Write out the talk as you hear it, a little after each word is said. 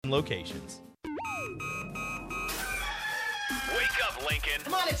locations. Wake up, Lincoln.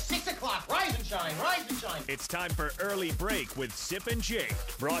 Come on, it's 6 o'clock. Rise and shine, rise and shine. It's time for Early Break with Sip and Jake,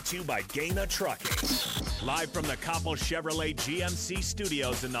 brought to you by Gaina Trucking. Live from the Coppel Chevrolet GMC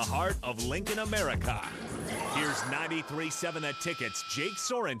studios in the heart of Lincoln, America. Here's 93.7 The Ticket's Jake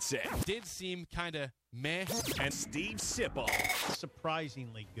Sorensen. Did seem kind of meh. And Steve Sipple.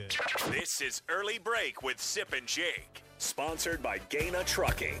 Surprisingly good. This is Early Break with Sip and Jake, sponsored by Gaina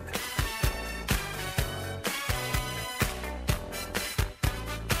Trucking.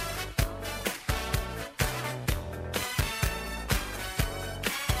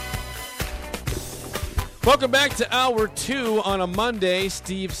 Welcome back to Hour 2 on a Monday.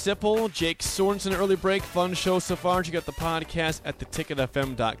 Steve Sipple, Jake Sorensen, Early Break. Fun show so far. You got the podcast at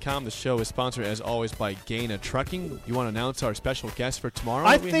theticketfm.com. The show is sponsored, as always, by Gaina Trucking. You want to announce our special guest for tomorrow?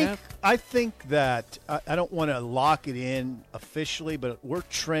 I think that I don't want to lock it in officially, but we're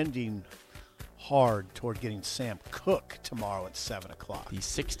trending hard toward getting Sam Cooke tomorrow at 7 o'clock. The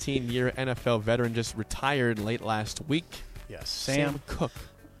 16-year NFL veteran just retired late last week. Yes, Sam Cooke.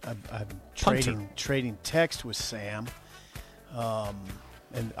 I'm trading text with Sam,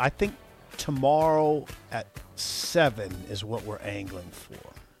 and I think tomorrow at 7 is what we're angling for.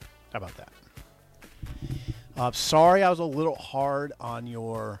 How about that? Sorry, I was a little hard on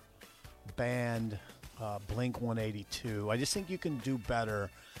your band, Blink 182. I just think you can do better.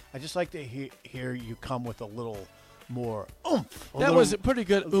 I just like to hear you come with a little more oomph. That was a pretty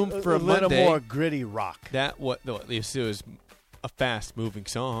good oomph for a Monday. A little more gritty rock. That what at least it was a fast-moving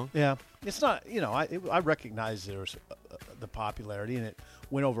song. Yeah. It's not, I recognize there's the popularity, and it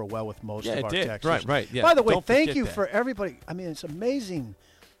went over well with most of our texters. Right. Yeah. By the way, thank you for everybody. I mean, it's amazing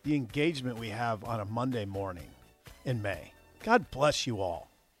the engagement we have on a Monday morning in May. God bless you all.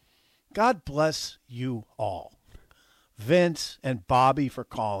 God bless you all. Vince and Bobby for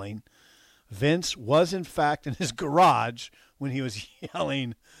calling. Vince was, in fact, in his garage when he was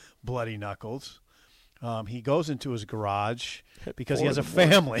yelling bloody knuckles. He goes into his garage because he has a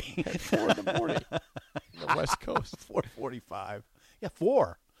family. At 4 in the morning. The West Coast. 4:45. Yeah,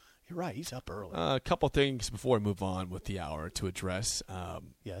 4. You're right. He's up early. A couple things before we move on with the hour to address.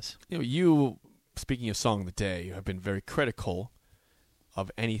 Yes. You, speaking of Song of the Day, have been very critical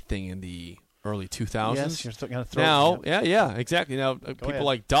of anything in the early 2000s. Yes, you're still going to throw now, yeah, exactly. Now, people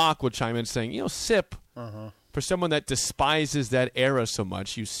like Doc would chime in saying, Sip, for someone that despises that era so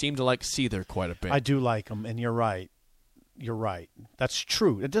much, you seem to like Seether quite a bit. I do like him, and you're right. You're right. That's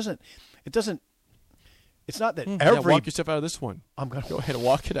true. It's not that every... walk yourself out of this one. I'm going to go ahead and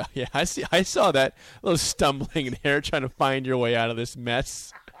walk it out. Yeah, I saw that little stumbling in there trying to find your way out of this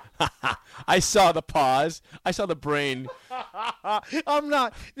mess. I saw the pause. I saw the brain.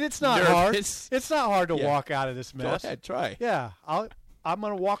 It's not nervous. Hard. It's not hard to walk out of this mess. Go ahead, try. Yeah, I'm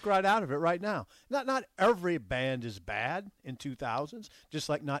going to walk right out of it right now. Not every band is bad in 2000s, just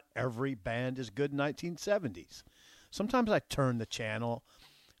like not every band is good in 1970s. Sometimes I turn the channel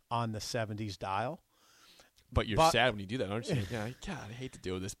on the 70s dial. But you're sad when you do that, aren't you? Yeah, God, I hate to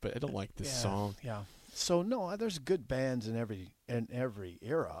do this, but I don't like this song. Yeah. So no, there's good bands in every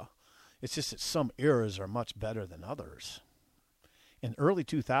era. It's just that some eras are much better than others. In early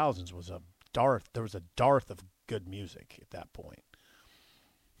 2000s there was a dearth of good music at that point.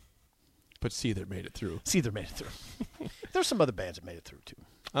 But Seether made it through. There's some other bands that made it through, too.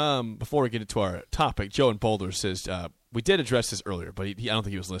 Before we get into our topic, Joe in Boulder says, we did address this earlier, but I don't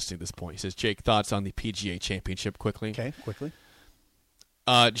think he was listening at this point. He says, Jake, thoughts on the PGA Championship quickly? Okay, quickly.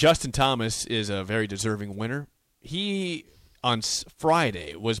 Justin Thomas is a very deserving winner. He, on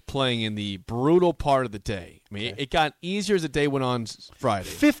Friday, was playing in the brutal part of the day. I mean, it got easier as the day went on Friday.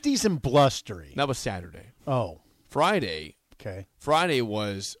 50s and blustery. That was Saturday. Oh. Friday... Okay. Friday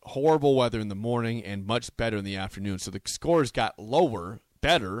was horrible weather in the morning and much better in the afternoon. So the scores got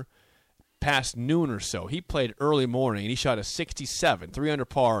better, past noon or so. He played early morning, and he shot a 67, 3 under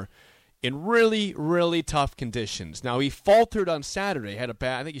par, in really, really tough conditions. Now, he faltered on Saturday. I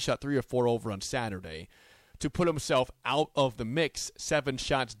think he shot 3 or 4 over on Saturday to put himself out of the mix, 7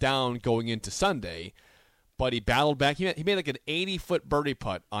 shots down going into Sunday. But he battled back. He made like an 80-foot birdie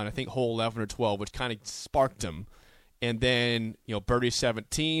putt on, I think, hole 11 or 12, which kind of sparked him. And then, birdie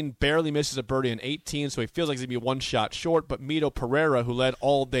 17, barely misses a birdie on 18, so he feels like he's going to be one shot short. But Mito Pereira, who led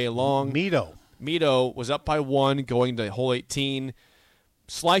all day long. Mito was up by 1 going to hole 18,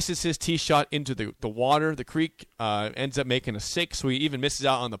 slices his tee shot into the water, the creek, ends up making a 6, so he even misses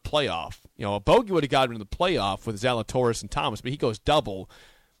out on the playoff. A bogey would have gotten him in the playoff with Zalatoris and Thomas, but he goes double,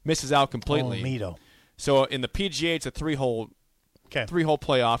 misses out completely. Oh, Mito. So in the PGA, it's a 3-hole Okay. 3-hole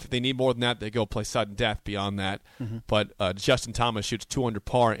playoff. If they need more than that, they go play sudden death beyond that. Mm-hmm. But Justin Thomas shoots 2 under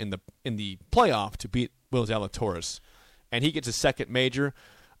par in the playoff to beat Will Zalatoris, and he gets a second major.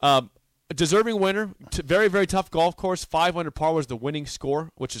 A deserving winner. Very, very tough golf course. 5 under par was the winning score,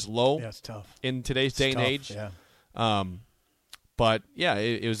 which is low. Yeah, it's tough. In today's day and age. Yeah. But yeah,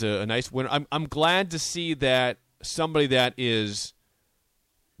 it was a nice winner. I'm glad to see that somebody that is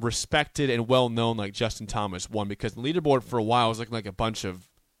respected and well known like Justin Thomas won, because the leaderboard for a while was looking like a bunch of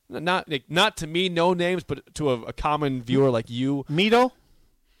not to me no names, but to a common viewer like you. Mito?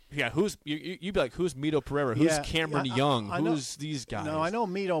 Yeah, you'd be like, who's Mito Pereira? Who's Cameron Young? Who's these guys? No, I know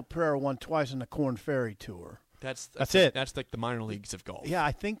Mito Pereira won twice in the Corn Ferry Tour. That's it. That's like the minor leagues of golf. Yeah,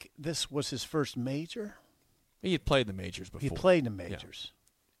 I think this was his first major. He had played the majors before. He played in the majors. Yeah.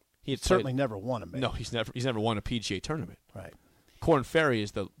 He had certainly never won a major. No, he's never won a PGA tournament. Right. Corn Ferry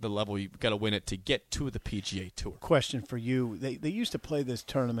is the level you've got to win it to get to the PGA Tour. Question for you. They used to play this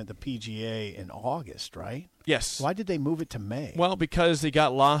tournament, the PGA, in August, right? Yes. Why did they move it to May? Well, because they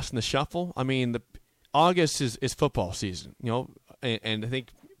got lost in the shuffle. I mean, August is football season, and I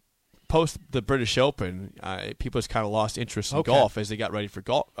think post the British Open, people just kind of lost interest in golf as they got ready for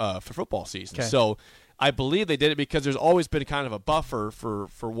football season. Okay. So I believe they did it because there's always been kind of a buffer for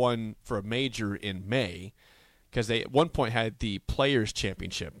a major in May. Because they at one point had the Players'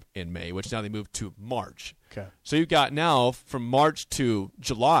 Championship in May, which now they moved to March. Okay. So you've got now from March to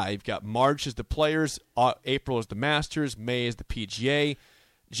July, you've got March is the Players, April is the Masters, May is the PGA,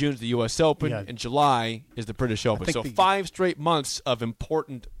 June is the U.S. Open, and July is the British Open. So 5 straight months of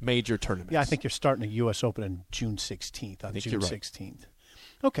important major tournaments. Yeah, I think you're starting the U.S. Open on June 16th. I think you're right. 16th.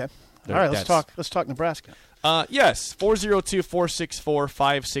 Okay. All right, let's talk Nebraska. Yes,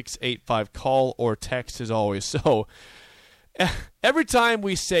 402-464-5685. Call or text as always. So every time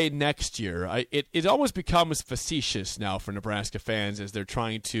we say next year, it almost becomes facetious now for Nebraska fans as they're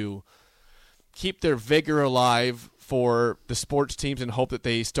trying to keep their vigor alive for the sports teams and hope that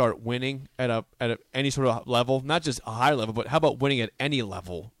they start winning at any sort of level, not just a high level, but how about winning at any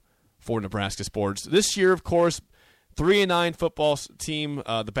level for Nebraska sports. This year, of course, 3-9 football team.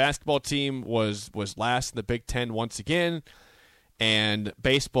 The basketball team was last in the Big Ten once again, and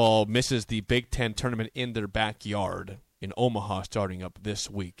baseball misses the Big Ten tournament in their backyard in Omaha starting up this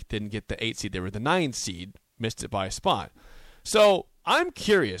week. Didn't get the 8 seed. They were the 9 seed. Missed it by a spot. So I'm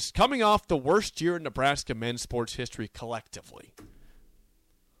curious, coming off the worst year in Nebraska men's sports history collectively,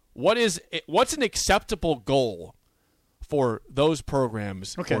 what's an acceptable goal for those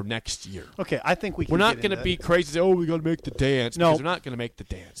programs for next year? Okay, I think we're not going to be crazy and say, we got to make the dance. No. Because we're not going to make the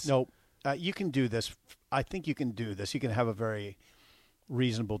dance. No, you can do this. I think you can do this. You can have a very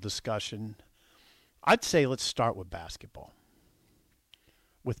reasonable discussion. I'd say let's start with basketball,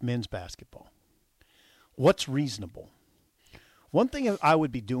 with men's basketball. What's reasonable? One thing I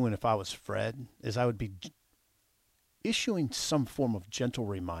would be doing if I was Fred is I would be issuing some form of gentle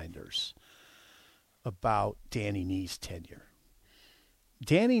reminders about Danny Nee's tenure.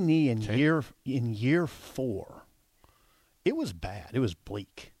 Danny Nee in year 4, it was bad. It was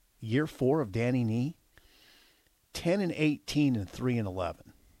bleak. Year 4 of Danny Nee, 10-18 and 3-11.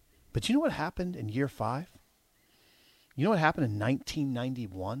 But you know what happened in year 5? You know what happened in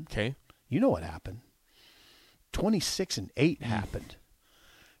 1991? Okay. You know what happened. 26-8 happened.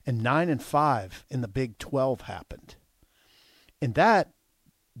 And 9-5 in the Big 12 happened. And that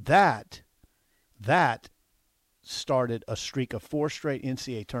started a streak of 4 straight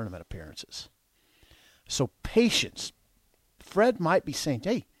NCAA tournament appearances. So patience. Fred might be saying,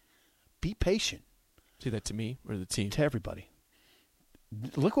 hey, be patient. Say that to me or the team? To everybody.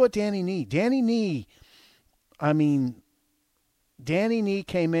 Look what Danny Nee. Danny Nee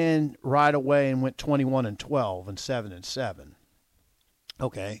came in right away and went 21-12 and 7-7.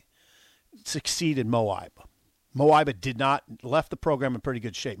 Okay. Succeeded Moiba. Moiba left the program in pretty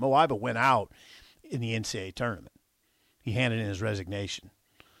good shape. Moiba went out in the NCAA tournament. He handed in his resignation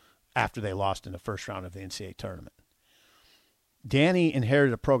after they lost in the first round of the NCAA tournament. Danny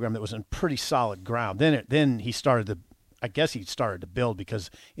inherited a program that was in pretty solid ground. Then he started to build,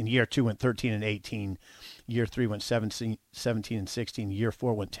 because in year 2 went 13-18, year 3 went 17-16, year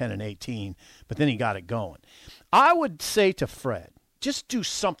 4 went 10-18, but then he got it going. I would say to Fred, just do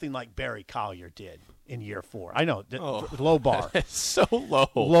something like Barry Collier did in year 4. I know, low bar. It's so low.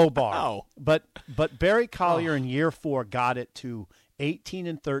 Low bar. Wow. But Barry Collier in year 4 got it to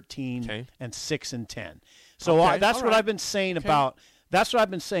 18-13 and 6-10. So that's what I've been saying about. That's what I've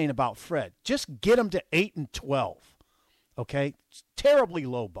been saying about Fred. Just get him to 8-12. Okay, it's terribly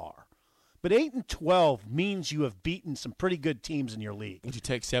low bar, but 8-12 means you have beaten some pretty good teams in your league. Would you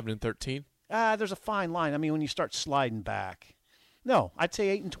take 7-13? There's a fine line. I mean, when you start sliding back, No, I'd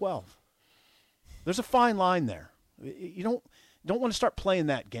say 8-12. There's a fine line there. You don't want to start playing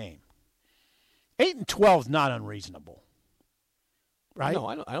that game. 8-12 is not unreasonable, right? No,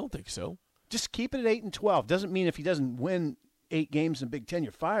 I don't think so. Just keep it at 8-12. Doesn't mean if he doesn't win 8 games in Big Ten,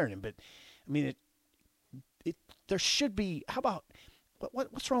 you're firing him. But I mean, there should be. How about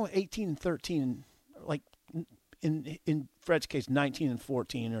what's wrong with 18-13? Like in Fred's case,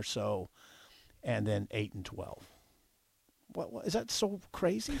 19-14 or so, and then 8-12. What is that so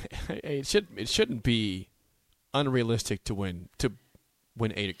crazy? It shouldn't be unrealistic to win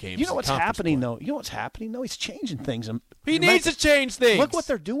 8 games. You know what's happening, play. though? He's changing things. He needs to change things. Look what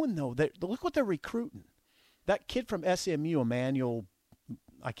they're doing, though. Look what they're recruiting. That kid from SMU, Emmanuel,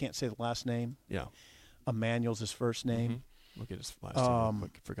 I can't say the last name. Yeah. Emmanuel's his first name. Mm-hmm. Look at his last name. I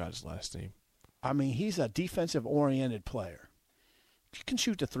forgot his last name. I mean, he's a defensive-oriented player. He can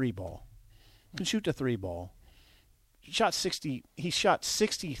shoot the 3-ball. He shot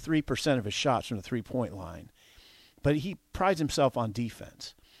 63% of his shots from the three-point line. But he prides himself on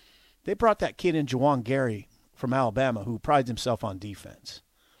defense. They brought that kid in, Juwan Gary, from Alabama, who prides himself on defense.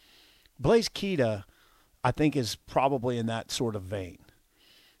 Blaze Keita, I think, is probably in that sort of vein.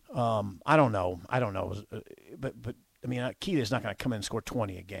 I don't know. But I mean, Keita's not going to come in and score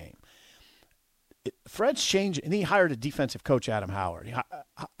 20 a game. Fred's changed, and he hired a defensive coach, Adam Howard. He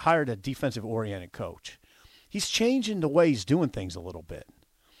hired a defensive-oriented coach. He's changing the way he's doing things a little bit.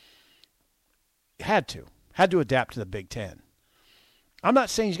 Had to adapt to the Big Ten. I'm not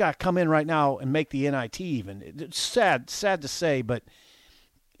saying he's got to come in right now and make the NIT even. It's sad to say, but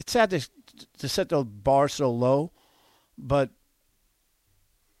it's sad to set the bar so low. But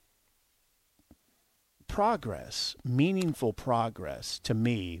progress, meaningful progress, to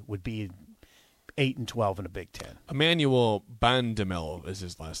me would be 8-12 in the Big Ten. Emmanuel Bandumel is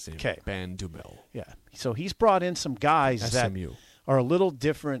his last name. Okay. Bandumel. Yeah. So he's brought in some guys SMU. that are a little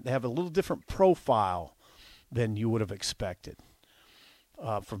different. They have a little different profile than you would have expected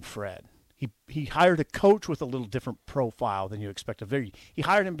from Fred. He hired a coach with a little different profile than you expect. He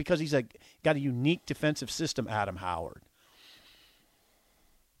hired him because he's got a unique defensive system, Adam Howard.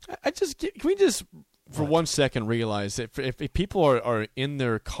 Can we just for 1 second realize that if people are in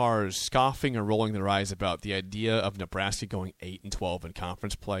their cars scoffing or rolling their eyes about the idea of Nebraska going 8-12 in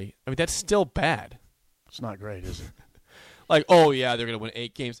conference play, I mean, that's still bad. It's not great, is it? Like, oh yeah, they're going to win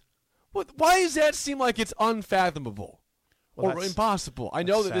 8 games. Why does that seem like it's unfathomable or impossible? I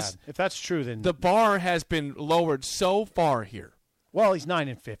know that if that's true, then the bar has been lowered so far here. Well, he's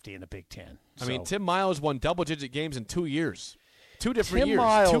 9-50 in the Big Ten. I mean, Tim Miles won double-digit games in 2 years. 2 different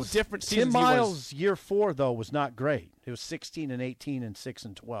years. 2 different seasons. Tim Miles' year 4, though, was not great. It was 16-18 and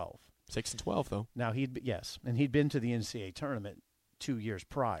 6-12. 6-12, though. Now, he'd been to the NCAA tournament 2 years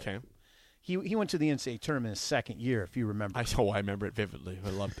prior. Okay. He went to the NCAA tournament his second year, if you remember. I remember it vividly.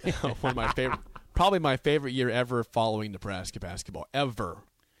 I loved it. One of my favorite, probably my favorite year ever following Nebraska basketball. Ever.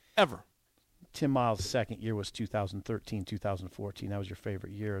 Tim Miles' second year was 2013, 2014. That was your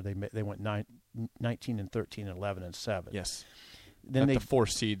favorite year. They went 19-13 and 11-7. Yes. Then the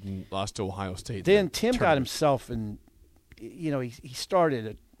 4th seed and lost to Ohio State. Then Tim got himself in. He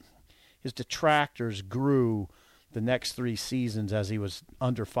started. His detractors grew the next 3 seasons as he was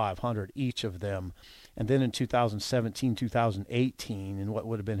under 500 each of them, and then in 2017, 2018, in what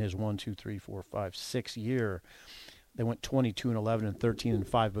would have been his 6th year, they went 22-11 and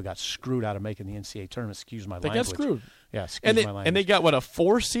 13-5, but got screwed out of making the NCAA tournament. Excuse my language. They got screwed. Yeah, excuse my language. And they got, a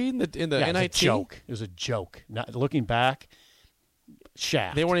 4 seed in the NIT? It was a joke. It was a joke. Looking back,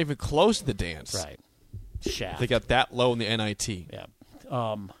 shaft. They weren't even close to the dance. Right. Shaft. They got that low in the NIT. Yeah.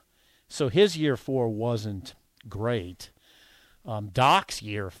 So his year 4 wasn't great. Doc's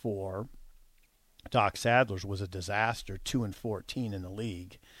year 4, Doc Sadler's, was a disaster, 2-14 in the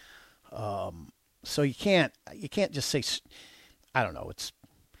league. So you can't just say, I don't know. It's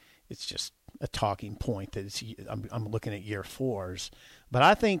just a talking point that I'm looking at year 4s, but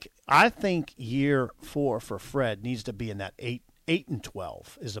I think year 4 for Fred needs to be in that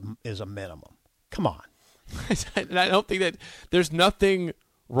 8-12 is a minimum. Come on. And I don't think that there's nothing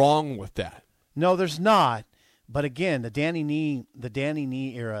wrong with that. No, there's not. But again, the Danny Nee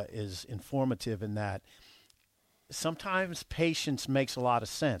era is informative in that sometimes patience makes a lot of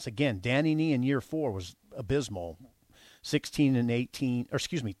sense. Again, Danny Nee in year 4 was abysmal, 10-18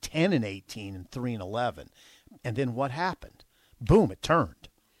 and 3-11. And then what happened? Boom, it turned.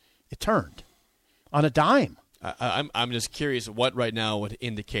 It turned on a dime. I'm just curious what right now would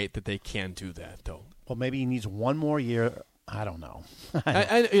indicate that they can do that, though. Well, maybe he needs one more year. I don't know.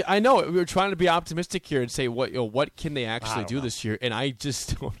 I know we were trying to be optimistic here and say what can they actually do this year, and I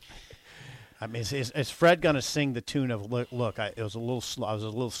just don't. I mean, is Fred going to sing the tune of look? It was a little slow. I was a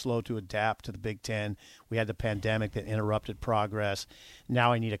little slow to adapt to the Big Ten. We had the pandemic that interrupted progress.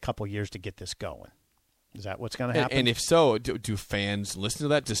 Now I need a couple years to get this going. Is that what's going to happen? And if so, do fans listen to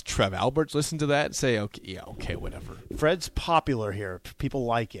that? Does Trev Alberts listen to that and say, okay, whatever? Fred's popular here. People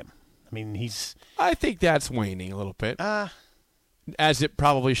like him. I mean, I think that's waning a little bit, as it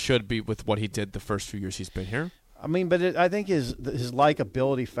probably should be with what he did the first few years he's been here. I mean, but I think his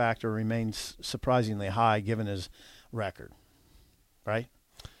likability factor remains surprisingly high given his record, right?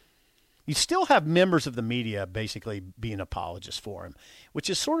 You still have members of the media basically being apologists for him, which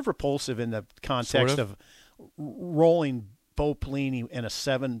is sort of repulsive in the context of rolling Bo Pelini in a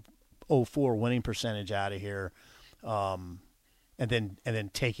 704 winning percentage out of here, and then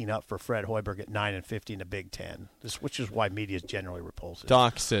taking up for Fred Hoiberg at 9-50 in the Big Ten, which is why media is generally repulsive.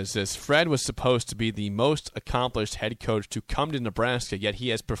 Doc says this: Fred was supposed to be the most accomplished head coach to come to Nebraska, yet he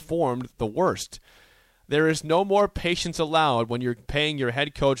has performed the worst. There is no more patience allowed when you're paying your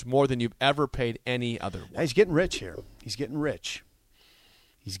head coach more than you've ever paid any other one. He's getting rich here. He's getting rich.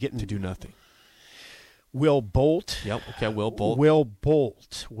 He's getting to do nothing. Will Bolt. Yep. Okay. Will Bolt.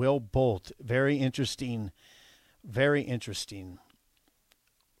 Will Bolt. Very interesting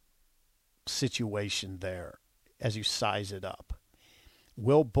situation there as you size it up.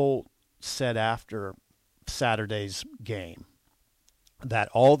 Will Bolt said after Saturday's game that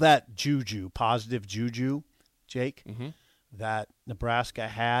all that positive juju, Jake, that Nebraska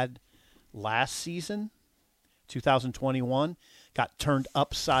had last season, 2021, got turned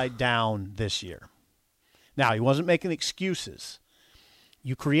upside down this year. Now, he wasn't making excuses.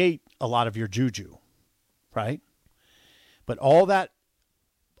 You create a lot of your juju, right? But all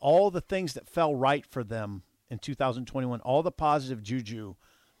the things that fell right for them in 2021, all the positive juju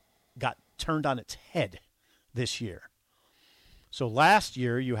got turned on its head this year. So last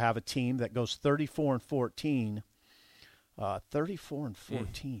year you have a team that goes 34-14,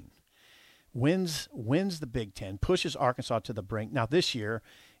 wins the Big Ten, pushes Arkansas to the brink. Now this year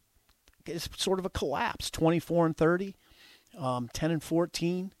it's sort of a collapse, 24-30,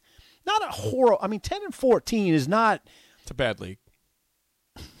 10-14. Not a horror. I mean, 10-14 is not. It's a bad league.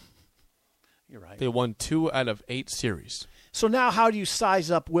 You're right. They won 2 out of 8 series. So now how do you size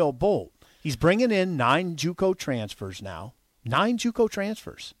up Will Bolt? He's bringing in 9 JUCO transfers now. 9 JUCO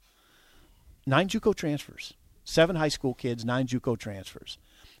transfers. 9 JUCO transfers. 7 high school kids, 9 JUCO transfers.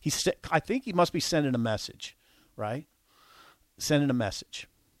 I think he must be sending a message, right? Sending a message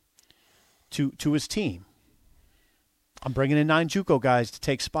to his team. I'm bringing in 9 JUCO guys to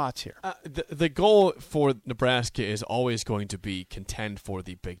take spots here. The goal for Nebraska is always going to be contend for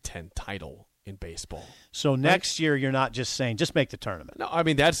the Big Ten title in baseball. So next year you're not just saying just make the tournament. No, I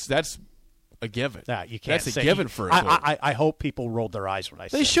mean that's a given. Yeah, you can't. That's a given for it. I hope people rolled their eyes when I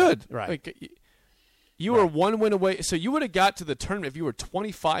said they should. That. Right. Like, you were 1 win away, so you would have got to the tournament if you were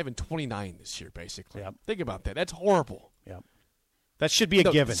 25-29 this year, basically. Yep. Think about that. That's horrible. Yep. That should be a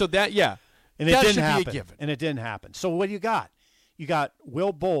given. So that, yeah. And it didn't happen. And it didn't happen. So what do you got? You got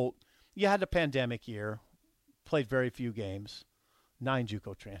Will Bolt. You had a pandemic year, played very few games, 9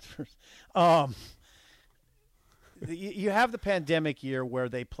 JUCO transfers. You have the pandemic year where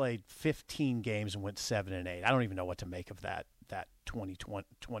they played 15 games and went 7-8. I don't even know what to make of that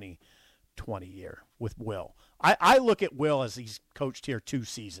 2020 year with Will. I look at Will as he's coached here 2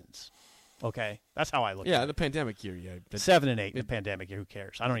 seasons. Okay, that's how I look at it. Yeah, the pandemic year, yeah. 7-8 in the pandemic year. Who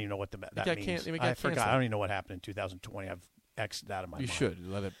cares? I don't even know what that means. I forgot. I don't even know what happened in 2020. I've X'd that out of my mind. You should.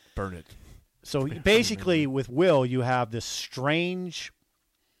 Let it burn it. So basically with Will, you have this strange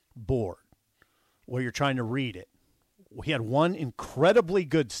board where you're trying to read it. He had one incredibly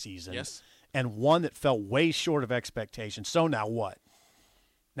good season and one that fell way short of expectations. So now what?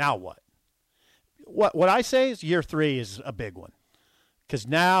 What I say is year 3 is a big one. Because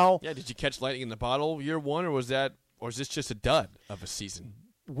now, did you catch lightning in the bottle year 1, or is this just a dud of a season?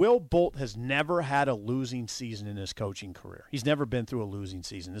 Will Bolt has never had a losing season in his coaching career. He's never been through a losing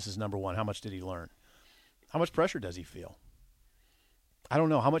season. This is number 1. How much did he learn? How much pressure does he feel? I don't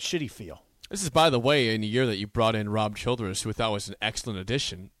know. How much should he feel? This is, by the way, in a year that you brought in Rob Childress, who I thought was an excellent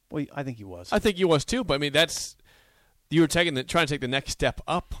addition. Well, I think he was. I think he was too. But I mean, you were trying to take the next step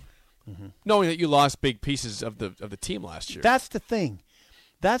up, knowing that you lost big pieces of the team last year. That's the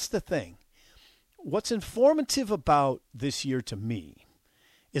thing. What's informative about this year to me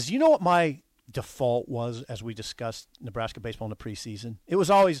is, you know what my default was as we discussed Nebraska baseball in the preseason? It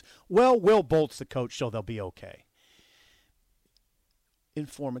was always, Will Bolt's the coach, so they'll be okay.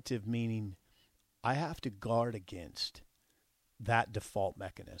 Informative meaning I have to guard against that default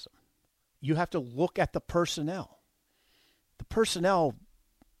mechanism. You have to look at the personnel. The personnel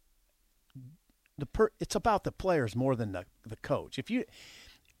it's about the players more than the coach.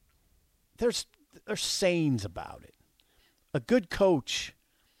 There's sayings about it. A good coach,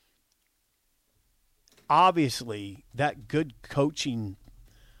 obviously, that good coaching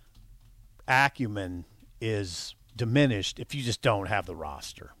acumen is diminished if you just don't have the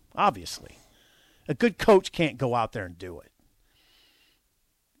roster. Obviously, a good coach can't go out there and do it.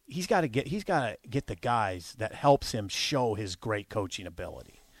 He's got to get the guys that helps him show his great coaching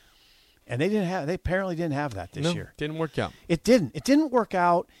ability. And they apparently didn't have that this year. Didn't work out. It didn't work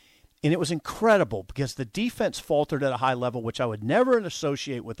out, and it was incredible because the defense faltered at a high level, which I would never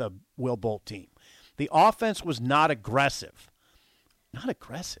associate with a Will Bolt team. The offense was not aggressive. Not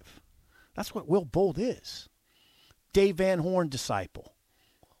aggressive. That's what Will Bolt is. Dave Van Horn disciple.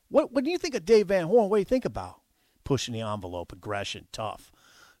 When you think of Dave Van Horn, what do you think about? Pushing the envelope, aggression, tough,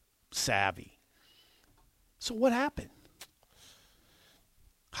 savvy. So what happened?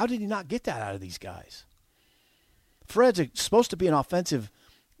 How did he not get that out of these guys? Fred's supposed to be an offensive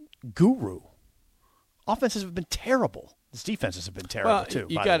guru. Offenses have been terrible. His defenses have been terrible too.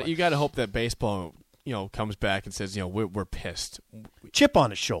 You got to hope that baseball, comes back and says, we're pissed. Chip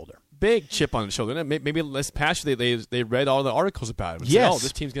on his shoulder. Big chip on his shoulder. Maybe less passionate. They read all the articles about it. And yes. said,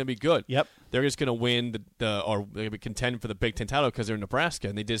 this team's going to be good. Yep. They're just going to win or they're going to contend for the Big Ten title because they're in Nebraska,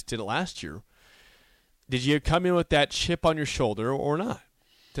 and they just did it last year. Did you come in with that chip on your shoulder or not?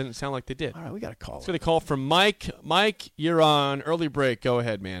 Didn't sound like they did. All right, we got a call. Let's get a call from Mike. Mike, you're on early break. Go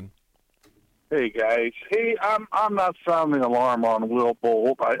ahead, man. Hey, guys. Hey, I'm not sounding the alarm on Will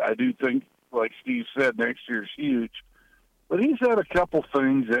Bolt. I do think, like Steve said, next year's huge. But he's had a couple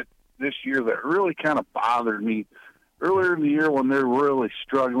things this year that really kind of bothered me. Earlier in the year when they're really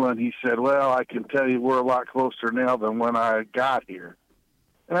struggling, he said, well, I can tell you we're a lot closer now than when I got here.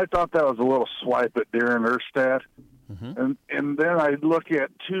 And I thought that was a little swipe at Darren Erstad. Mm-hmm. And then I look at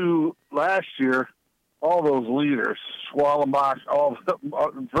last year, all those leaders, Schwallenbach,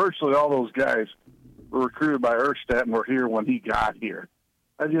 virtually all those guys were recruited by Erstad and were here when he got here.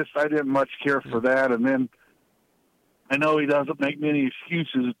 I didn't much care for that. And then I know he doesn't make many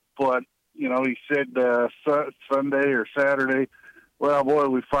excuses, but he said Sunday or Saturday, well, boy,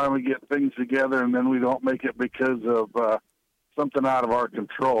 we finally get things together, and then we don't make it because of something out of our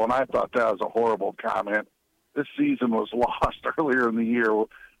control. And I thought that was a horrible comment. This season was lost earlier in the year.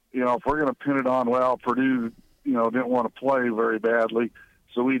 If we're going to pin it on, well, Purdue, didn't want to play very badly,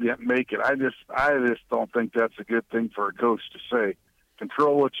 so we didn't make it. I just don't think that's a good thing for a coach to say.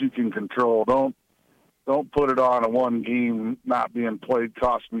 Control what you can control. Don't put it on a one game not being played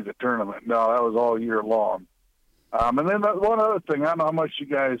cost me the tournament. No, that was all year long. And then one other thing, I don't know how much you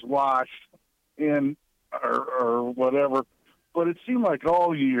guys watched or whatever, but it seemed like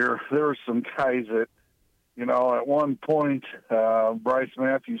all year there were some guys that, at one point, Bryce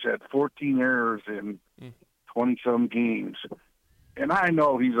Matthews had 14 errors in 20-some games. And I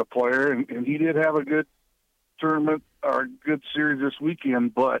know he's a player, and he did have a good tournament or good series this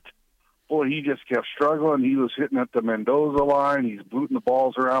weekend, but, boy, he just kept struggling. He was hitting at the Mendoza line. He's booting the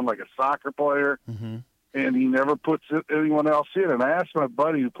balls around like a soccer player, and he never puts anyone else in. And I asked my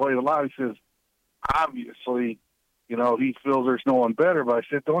buddy who played a lot, he says, obviously, he feels there's no one better. But I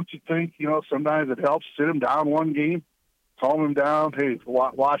said, don't you think, sometimes it helps sit him down one game, calm him down. Hey,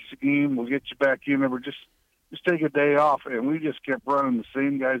 watch the game. We'll get you back in. And just take a day off. And we just kept running the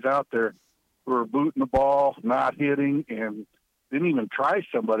same guys out there who were booting the ball, not hitting, and didn't even try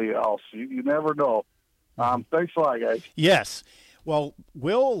somebody else. You never know. Thanks a lot, guys. Yes. Well,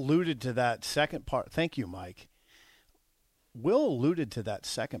 Will alluded to that second part. Thank you, Mike. Will alluded to that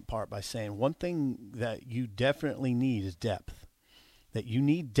second part by saying one thing that you definitely need is depth. That you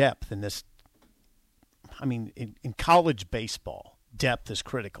need depth in this. I mean, in college baseball, depth is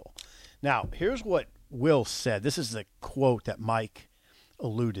critical. Now, here's what Will said. This is the quote that Mike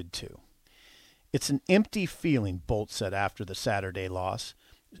alluded to. It's an empty feeling, Bolt said after the Saturday loss,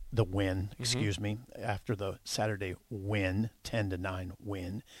 after the Saturday win, 10-9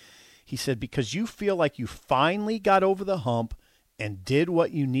 win. He said, because you feel like you finally got over the hump and did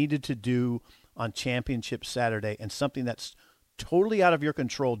what you needed to do on Championship Saturday, and something that's totally out of your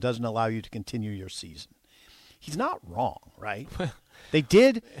control doesn't allow you to continue your season. He's not wrong, right? They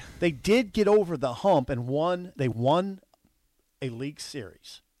did get over the hump and won a league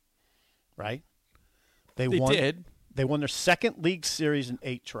series, right? They did. They won their second league series in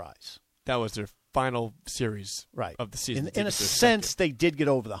 8 tries. That was their final series of the season. In a sense, they did get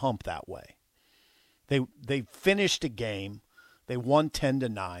over the hump that way. They finished a game. They won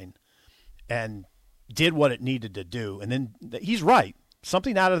 10-9 and did what it needed to do. And then he's right.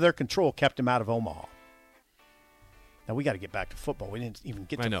 Something out of their control kept him out of Omaha. Now we got to get back to football. We didn't even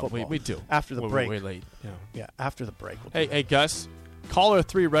get to I know, football. we do. After the We're break. way late. Yeah. Yeah, after the break. We'll Hey, Gus. Caller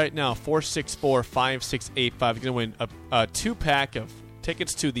 3 right now, 464-5685. You're going to win a 2-pack of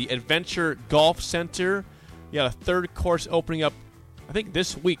tickets to the Adventure Golf Center. You got a third course opening up, I think,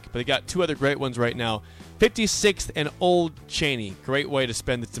 this week, but they got 2 other great ones right now. 56th and Old Cheney. Great way to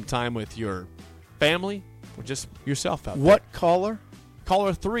spend some time with your family or just yourself out there. What caller?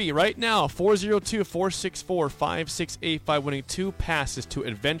 Caller 3 right now, 402-464-5685, winning 2 passes to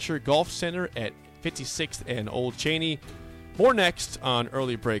Adventure Golf Center at 56th and Old Cheney. More next on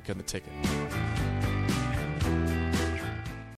Early Break on the Ticket.